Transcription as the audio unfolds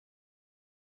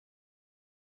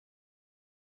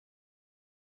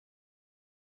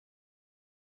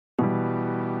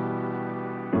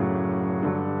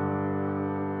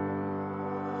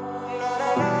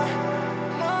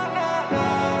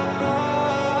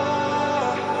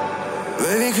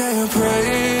Baby, can you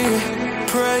pray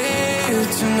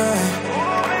tonight?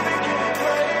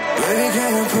 Baby,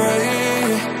 can you pray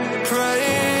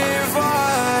for?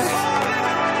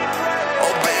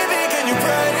 Oh, baby, can you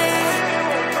pray?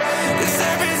 'Cause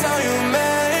every time you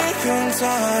make on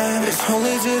time, it's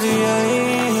only to the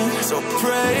end. So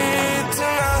pray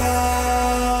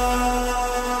tonight.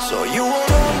 So you won't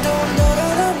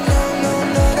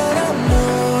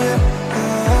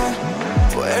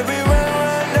for every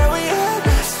run that we had,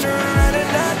 turn around and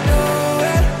not do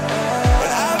it.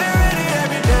 But I'll be ready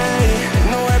every day.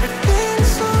 Know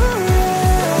everything's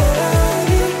alright.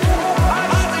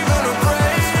 Are you gonna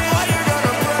pray? Are you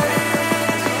gonna pray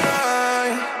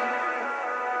tonight?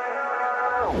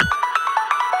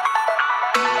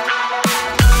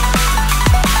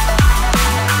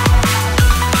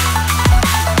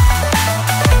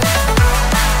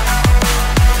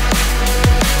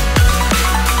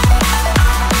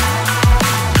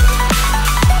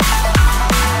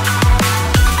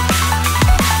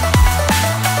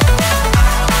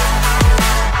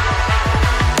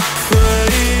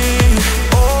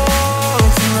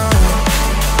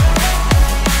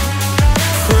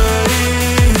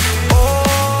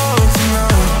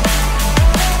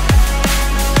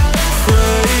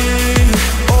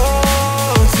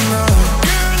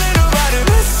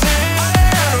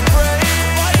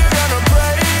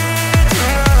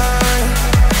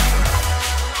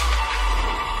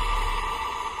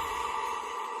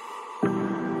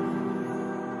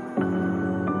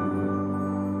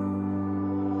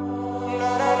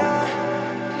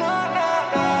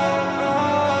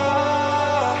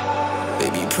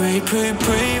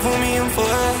 Pray for me and for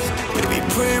us. Baby,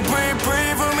 pray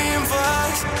for me and for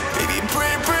us. Baby,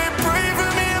 pray for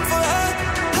me and for us.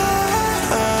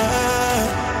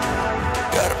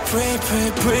 Gotta pray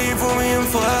for me and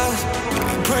for us.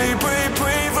 Baby, pray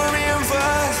for me and for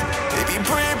us. Baby,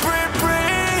 pray for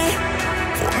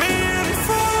me and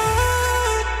for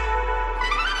us.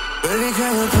 Baby,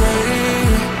 can you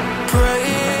pray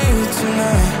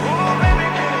tonight?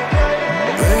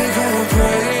 Baby, can you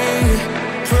pray?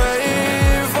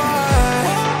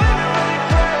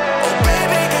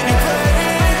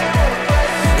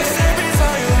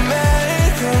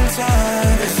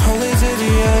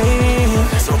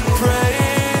 So pray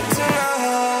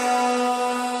tonight.